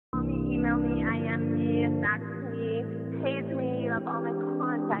email me, IM me, fax me, page me, you have all my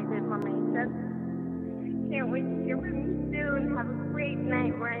contact information. Can't wait to hear from you soon. Have a great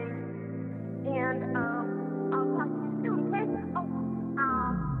night, Ryan. And I'll talk to you soon,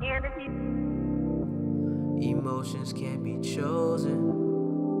 okay? And if you... Emotions can't be chosen.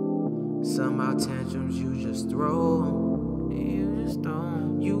 Somehow tantrums you just throw 'em. You just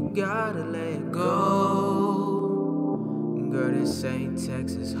don't. You gotta let it go. Girl, this ain't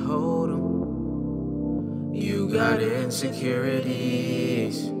Texas Hold'em. You got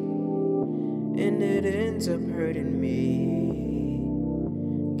insecurities, and it ends up hurting me.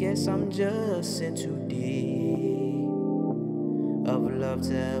 Guess I'm just in too deep of love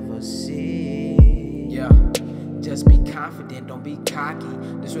to ever see. Yeah, just be confident, don't be cocky.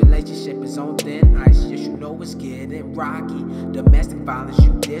 This relationship is on thin ice. Yes, you know it's getting rocky. Domestic violence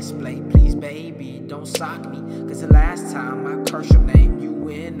you display, please baby, don't sock me. Cause the last time I cursed your name, you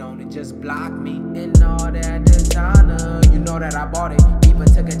went on and just blocked me. And all that designer, you know that I bought it. Even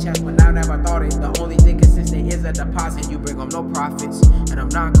took a chance when I never thought it. The only thing consistent is a deposit. You bring home no profits, and I'm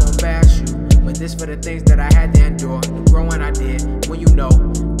not gonna bash you, but this for the things that I had to endure. The growing I did, when you know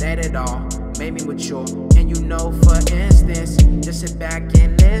that it all made me mature. And you know, for instance, just sit back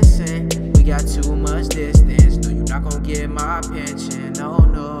and listen. We got too much distance. No, you're not gonna get my pension. Oh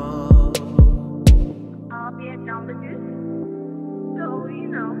no. I'll be at Jamba Juice. So, you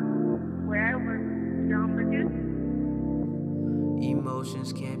know, where I work, Jamba Juice.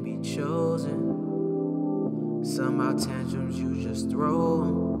 Emotions can't be chosen. Somehow tantrums you just throw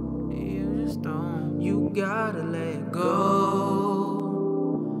 'em. You just don't. You gotta let it go.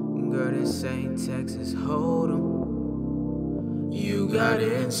 Girl, this ain't Texas Hold'em. You got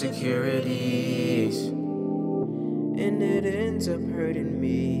insecurities, and it ends up hurting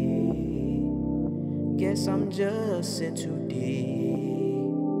me. Guess I'm just in too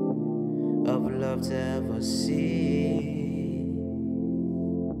deep of love to ever see.